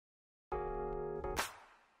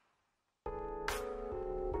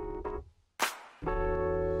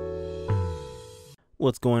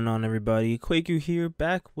What's going on, everybody? Kweku here,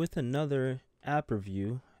 back with another app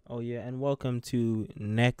review. Oh yeah, and welcome to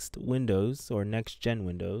Next Windows or Next Gen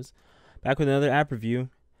Windows. Back with another app review.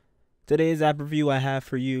 Today's app review I have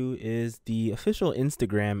for you is the official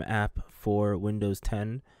Instagram app for Windows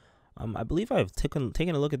 10. I believe I've taken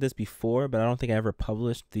a look at this before, but I don't think I ever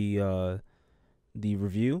published the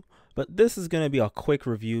review. But this is gonna be a quick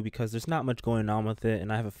review because there's not much going on with it,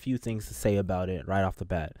 and I have a few things to say about it right off the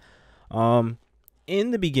bat.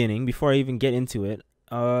 In the beginning, before I even get into it,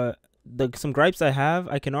 some gripes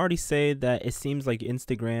I can already say that it seems like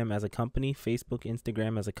Instagram as a company, Facebook,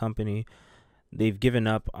 Instagram as a company, they've given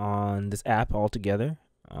up on this app altogether.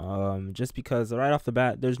 Just because right off the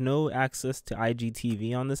bat, there's no access to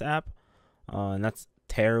IGTV on this app, and that's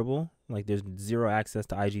terrible. Like there's zero access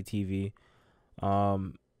to IGTV.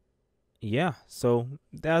 Yeah, so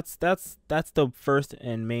that's the first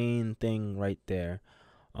and main thing right there.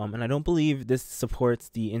 And I don't believe this supports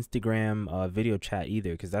the Instagram video chat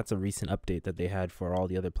either, because that's a recent update that they had for all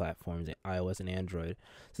the other platforms, iOS and Android.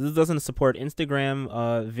 So this doesn't support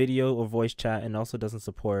Instagram video or voice chat, and also doesn't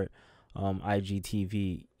support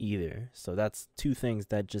IGTV either. So that's two things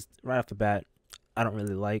that just right off the bat I don't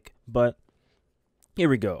really like. But here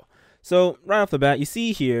we go. So right off the bat, you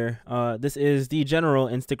see here, this is the general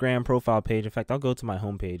Instagram profile page. In fact, I'll go to my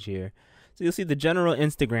homepage here. So you'll see the general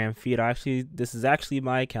Instagram feed. This is actually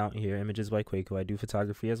my account here, Images by Kweku. I do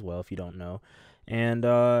photography as well, if you don't know. And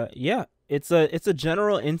yeah, it's a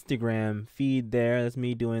general Instagram feed there. That's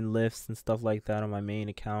me doing lifts and stuff like that on my main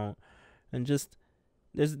account. And just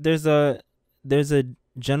there's a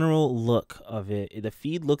general look of it. The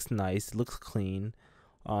feed looks nice, it looks clean.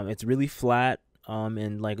 It's really flat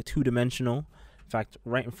and like two-dimensional. In fact,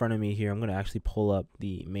 right in front of me here, I'm gonna actually pull up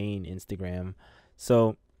the main Instagram.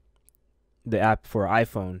 So the app for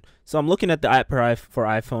iPhone. So I'm looking at the app for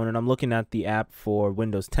iPhone, and I'm looking at the app for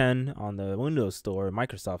Windows 10 on the Windows Store,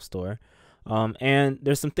 Microsoft Store. And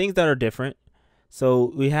there's some things that are different.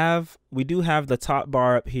 So we do have the top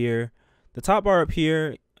bar up here. The top bar up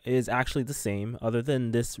here is actually the same, other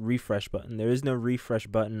than this refresh button. There is no refresh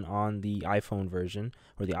button on the iPhone version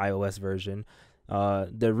or the iOS version.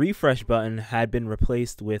 The refresh button had been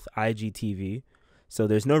replaced with IGTV. So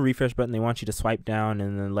there's no refresh button. They want you to swipe down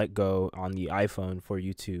and then let go on the iPhone for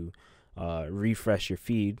you to refresh your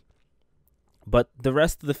feed. But the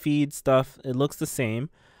rest of the feed stuff, it looks the same.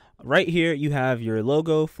 Right here, you have your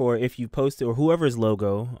logo for if you posted, or whoever's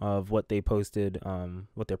logo of what they posted,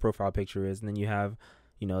 what their profile picture is. And then you have,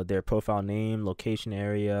 their profile name, location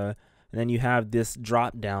area. And then you have this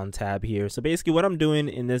drop down tab here. So basically what I'm doing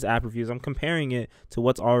in this app review is I'm comparing it to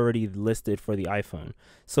what's already listed for the iPhone.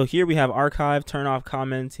 So here we have archive, turn off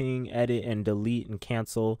commenting, edit and delete and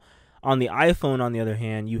cancel. On the iPhone, on the other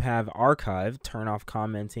hand, you have archive, turn off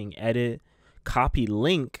commenting, edit, copy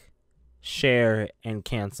link, share and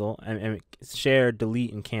cancel, and share,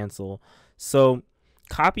 delete and cancel. So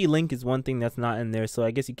copy link is one thing that's not in there, so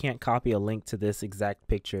I guess you can't copy a link to this exact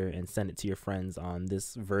picture and send it to your friends on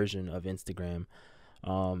this version of Instagram,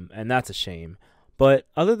 and that's a shame. But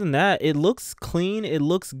other than that, it looks clean, it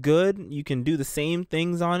looks good. You can do the same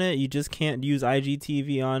things on it, you just can't use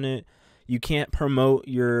IGTV on it. You can't promote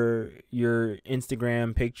your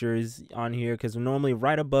Instagram pictures on here, because normally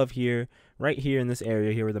right above here, right here in this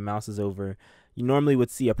area here where the mouse is over, you normally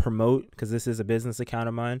would see a promote, because this is a business account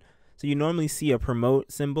of mine. So you normally see a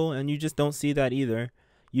promote symbol, and you just don't see that either.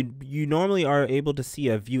 You normally are able to see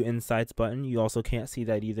a view insights button. You also can't see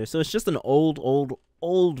that either. So it's just an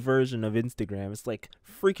old version of Instagram. It's like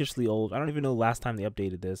freakishly old. I don't even know the last time they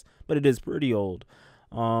updated this, but it is pretty old.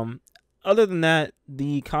 Other than that,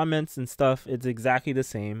 the comments and stuff, it's exactly the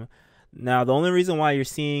same. Now, the only reason why you're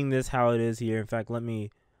seeing this how it is here, in fact, let me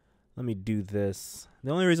do this.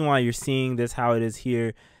 The only reason why you're seeing this how it is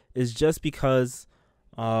here is just because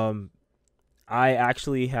I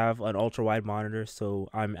actually have an ultra wide monitor, so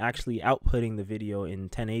I'm actually outputting the video in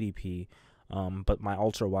 1080p, but my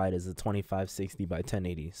ultra wide is a 2560 by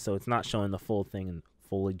 1080, so it's not showing the full thing in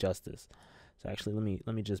full justice. So actually,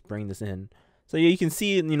 let me just bring this in. So yeah, you can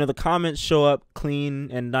see, the comments show up clean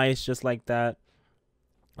and nice, just like that.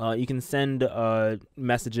 You can send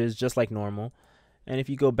messages just like normal. And if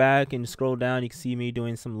you go back and scroll down, you can see me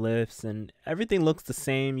doing some lifts, and everything looks the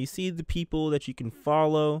same. You see the people that you can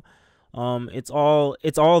follow. It's all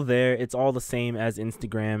there. It's all the same as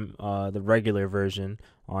Instagram, the regular version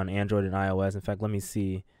on Android and iOS. In fact, let me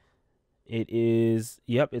see. It is,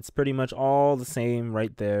 yep, it's pretty much all the same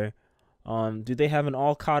right there. Do they have an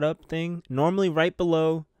all caught up thing? Normally right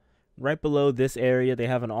below right below this area, they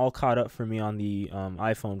have an all caught up for me on the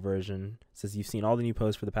iPhone version. It says you've seen all the new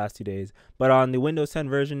posts for the past 2 days. But on the Windows 10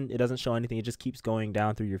 version, it doesn't show anything. It just keeps going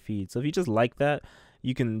down through your feed. So if you just like that,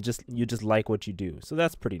 you just like what you do. So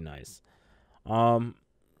that's pretty nice.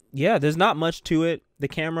 Yeah, there's not much to it. The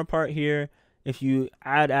camera part here, if you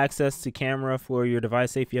add access to camera for your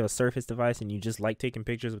device, say if you have a Surface device and you just like taking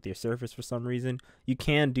pictures with your Surface for some reason, you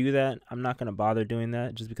can do that. I'm not going to bother doing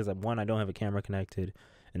that just because, one, I don't have a camera connected,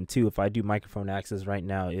 and two, if I do microphone access right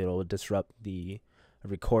now, it'll disrupt the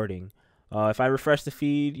recording. If I refresh the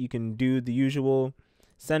feed, you can do the usual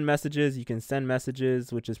send messages. You can send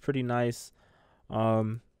messages, which is pretty nice.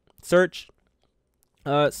 Search.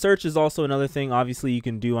 Search is also another thing obviously you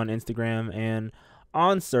can do on Instagram. And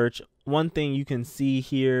on search, one thing you can see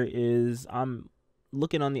here is I'm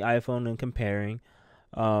looking on the iPhone and comparing.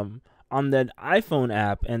 On the iPhone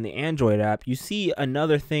app and the Android app, you see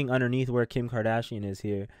another thing underneath where Kim Kardashian is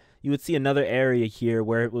here. You would see another area here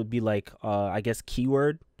where it would be like, I guess,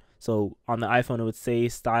 keyword. So on the iPhone, it would say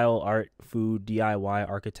style, art, food, DIY,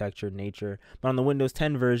 architecture, nature. But on the Windows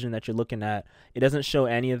 10 version that you're looking at, it doesn't show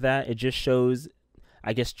any of that. It just shows,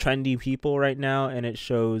 I guess, trendy people right now, and it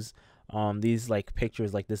shows these like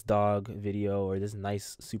pictures, like this dog video or this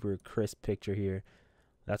nice super crisp picture here.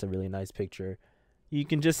 That's a really nice picture. You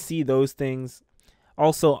can just see those things.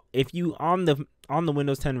 Also, if you on the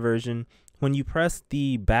Windows 10 version, when you press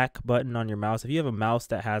the back button on your mouse, if you have a mouse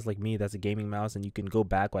that has, like me, that's a gaming mouse, and you can go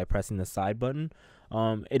back by pressing the side button,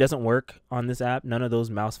 it doesn't work on this app. None of those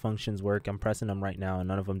mouse functions work. I'm pressing them right now and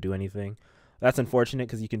none of them do anything. That's unfortunate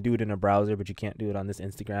because you can do it in a browser, but you can't do it on this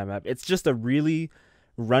Instagram app. It's just a really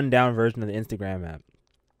rundown version of the Instagram app.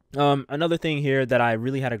 Another thing here that I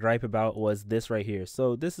really had a gripe about was this right here.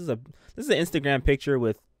 So this is an Instagram picture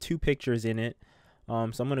with 2 pictures in it. So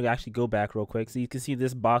I'm going to actually go back real quick so you can see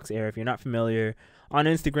this box area. If you're not familiar, on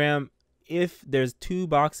Instagram, if there's 2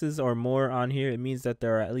 boxes or more on here, it means that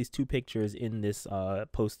there are at least 2 pictures in this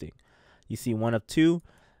posting. You see 1 of 2.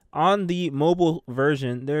 On the mobile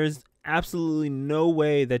version, there's absolutely no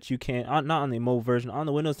way that you can, not on the mobile version, on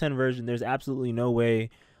the Windows 10 version, there's absolutely no way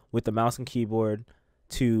with the mouse and keyboard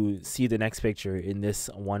to see the next picture in this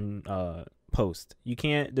one post. You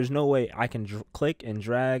can't, there's no way I can click and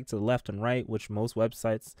drag to the left and right, which most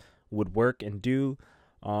websites would work and do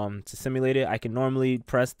to simulate it. I can normally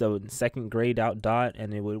press the second grayed out dot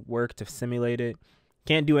and it would work to simulate it.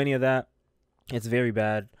 Can't do any of that. It's very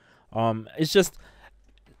bad. It's just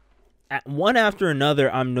one after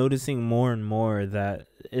another, I'm noticing more and more that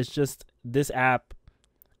it's just this app,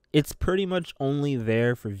 it's pretty much only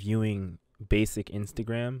there for viewing basic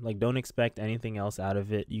Instagram. Like, don't expect anything else out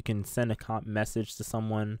of it. You can send a message to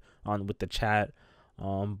someone with the chat,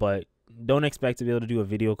 but don't expect to be able to do a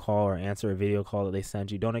video call or answer a video call that they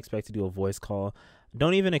send you. Don't expect to do a voice call.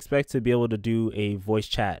 Don't even expect to be able to do a voice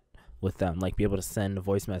chat with them, like be able to send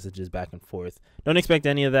voice messages back and forth. Don't expect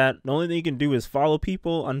any of that. The only thing you can do is follow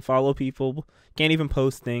people, unfollow people. Can't even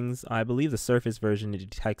post things. I believe the Surface version, it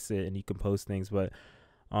detects it and you can post things, but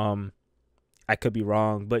I could be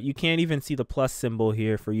wrong. But you can't even see the plus symbol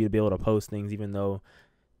here for you to be able to post things, even though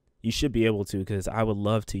you should be able to, because I would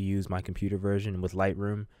love to use my computer version with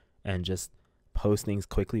Lightroom and just post things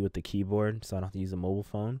quickly with the keyboard so I don't have to use a mobile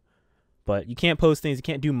phone. But you can't post things. You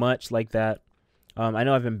can't do much like that. I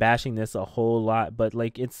know I've been bashing this a whole lot, but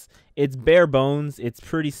like it's bare bones. It's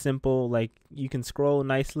pretty simple. Like, you can scroll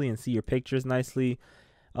nicely and see your pictures nicely.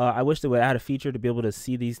 I wish they would add a feature to be able to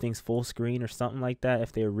see these things full screen or something like that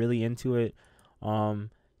if they're really into it.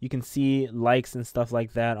 You can see likes and stuff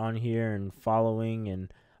like that on here and following,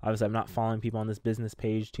 and obviously I'm not following people on this business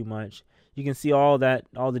page too much. You can see all that,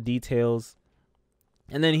 all the details.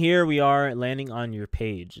 And then here we are landing on your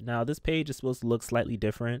page. Now this page is supposed to look slightly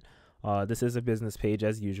different. This is a business page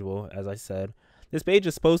as usual, as I said. This page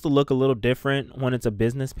is supposed to look a little different when it's a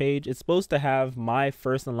business page. It's supposed to have my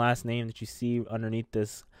first and last name that you see underneath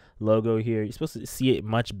this logo here. You're supposed to see it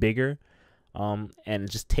much bigger and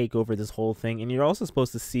just take over this whole thing. And you're also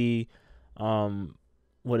supposed to see,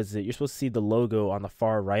 what is it? You're supposed to see the logo on the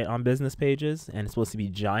far right on business pages, and it's supposed to be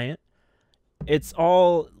giant.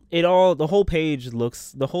 The whole page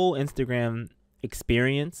looks, the whole Instagram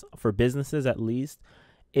experience for businesses at least,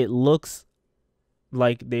 it looks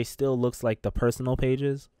like looks like the personal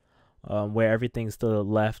pages, where everything's still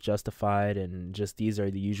left justified and just these are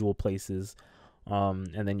the usual places,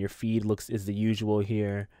 and then your feed is the usual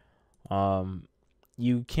here.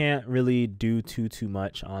 You can't really do too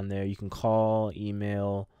much on there. You can call,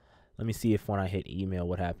 email. Let me see if when I hit email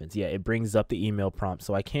what happens. Yeah, it brings up the email prompt,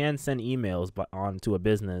 so I can send emails on to a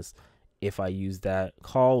business if I use that.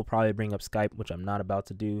 Call will probably bring up Skype, which I'm not about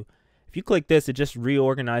to do. If you click this, it just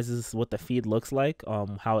reorganizes what the feed looks like,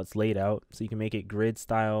 how it's laid out. So you can make it grid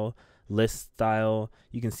style, list style.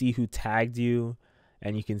 You can see who tagged you,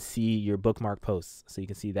 and you can see your bookmark posts. So you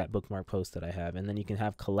can see that bookmark post that I have. And then you can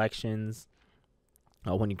have collections.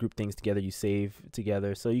 When you group things together, you save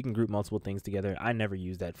together. So you can group multiple things together. I never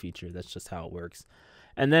use that feature. That's just how it works.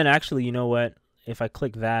 And then actually, you know what? If I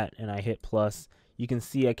click that and I hit plus, you can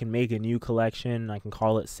see I can make a new collection. I can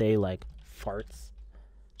call it, say, like farts,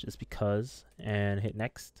 just because, and hit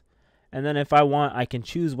next. And then if I want, I can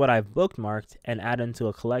choose what I've bookmarked and add into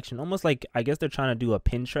a collection. Almost like, I guess they're trying to do a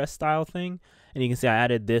Pinterest style thing. And you can see I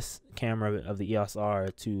added this camera of the EOS R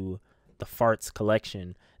to the farts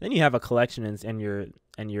collection. Then you have a collection,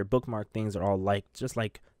 and your bookmark things are all like just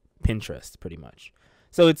like Pinterest pretty much.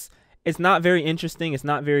 So it's not very interesting. It's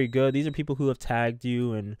not very good. These are people who have tagged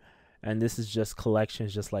you, and this is just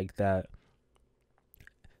collections just like that.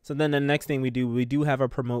 So then the next thing we do have a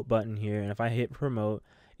promote button here, and if I hit promote,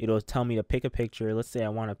 it'll tell me to pick a picture. Let's say I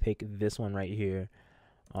want to pick this one right here,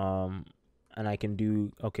 and I can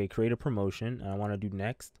do create a promotion, and I want to do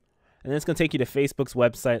next. And then it's going to take you to Facebook's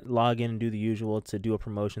website, log in and do the usual to do a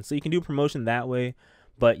promotion. So you can do a promotion that way,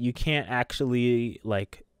 but you can't actually,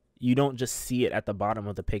 like, you don't just see it at the bottom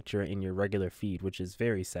of the picture in your regular feed, which is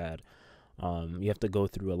very sad. You have to go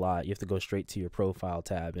through a lot. You have to go straight to your profile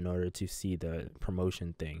tab in order to see the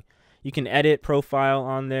promotion thing. You can edit profile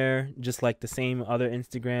on there, just like the same other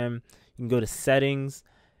Instagram. You can go to settings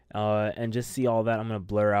and just see all that. I'm going to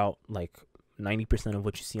blur out like 90% of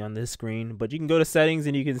what you see on this screen, but you can go to settings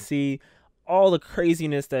and you can see all the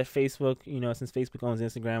craziness that Facebook, since Facebook owns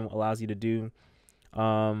Instagram, allows you to do.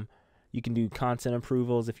 You can do content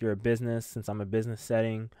approvals if you're a business, since I'm a business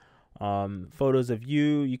setting. Photos of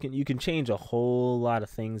you can change a whole lot of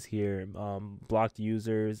things here. Blocked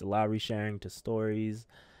users, allow resharing to stories,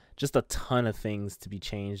 just a ton of things to be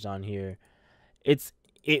changed on here.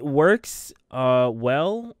 It works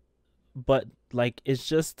well, but like, it's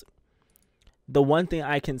just, the one thing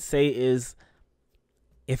I can say is,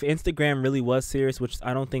 if Instagram really was serious, which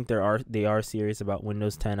I don't think they are serious about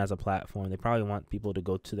Windows 10 as a platform, they probably want people to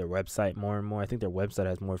go to their website more and more. I think their website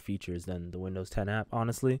has more features than the Windows 10 app,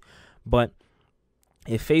 honestly. But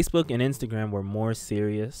if Facebook and Instagram were more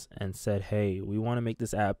serious and said, hey, we want to make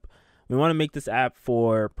this app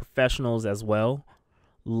for professionals as well,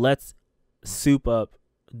 let's soup up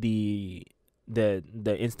the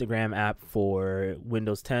Instagram app for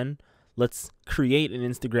Windows 10. Let's create an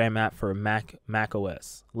Instagram app for Mac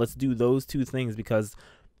OS. Let's do those two things, because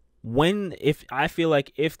I feel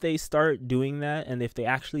like if they start doing that, and if they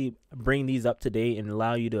actually bring these up to date and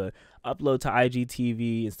allow you to upload to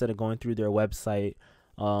IGTV instead of going through their website,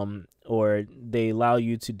 or they allow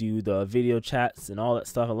you to do the video chats and all that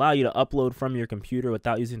stuff, allow you to upload from your computer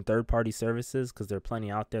without using third-party services, because there are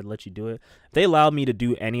plenty out there that let you do it. If they allow me to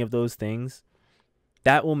do any of those things,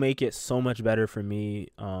 that will make it so much better for me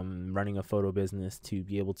running a photo business, to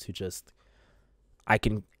be able to I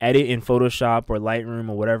can edit in Photoshop or Lightroom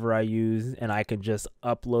or whatever I use, and I can just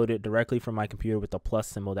upload it directly from my computer with the plus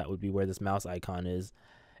symbol. That would be where this mouse icon is.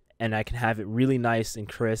 And I can have it really nice and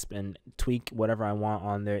crisp and tweak whatever I want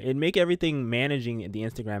on there. It'd make everything managing the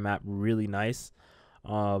Instagram app really nice.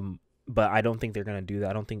 But I don't think they're going to do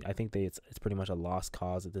that. I think it's pretty much a lost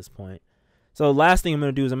cause at this point. So last thing I'm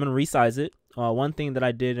going to do is I'm going to resize it. One thing that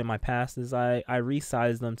I did in my past is I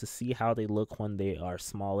resized them to see how they look when they are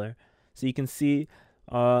smaller. So you can see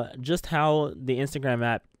just how the Instagram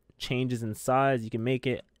app changes in size. You can make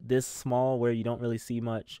it this small where you don't really see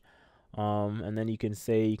much. And then you can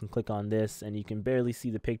click on this and you can barely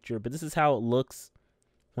see the picture. But this is how it looks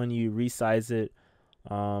when you resize it.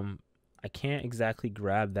 I can't exactly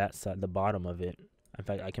grab that side, the bottom of it. In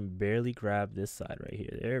fact, I can barely grab this side right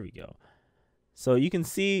here. There we go. So you can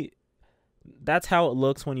see that's how it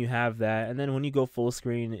looks when you have that. And then when you go full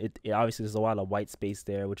screen, it obviously there's a lot of white space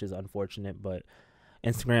there, which is unfortunate. But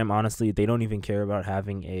Instagram, honestly, they don't even care about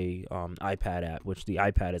having a iPad app, which the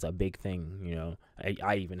iPad is a big thing.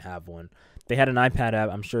 I even have one. If they had an iPad app,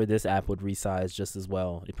 I'm sure this app would resize just as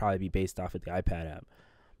well. It'd probably be based off of the iPad app.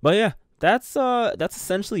 But yeah, that's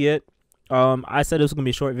essentially it. I said it was gonna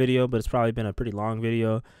be a short video, but it's probably been a pretty long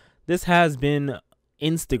video. This has been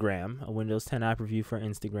Instagram, a Windows 10 app review for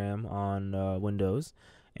Instagram on Windows,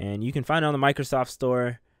 and you can find it on the Microsoft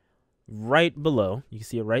Store right below. You can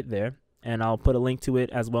see it right there, and I'll put a link to it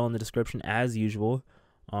as well in the description as usual.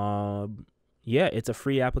 Yeah, it's a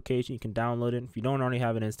free application. You can download it. If you don't already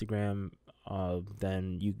have an Instagram,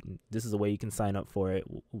 then this is a way you can sign up for it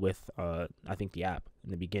with I think the app in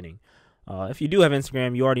the beginning. If you do have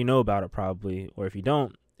Instagram, you already know about it probably, or if you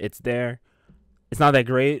don't, it's there. It's not that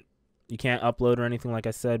great. You can't upload or anything, like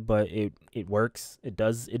I said, but it works. It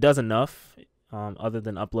does enough, other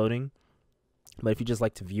than uploading. But if you just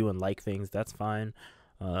like to view and like things, that's fine.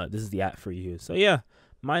 This is the app for you. So yeah,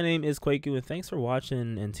 my name is Kweku, and thanks for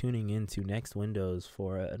watching and tuning in to Next Windows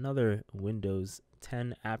for another Windows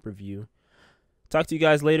 10 app review. Talk to you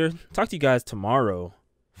guys later. Talk to you guys tomorrow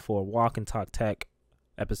for Walk and Talk Tech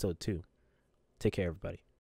episode 2. Take care, everybody.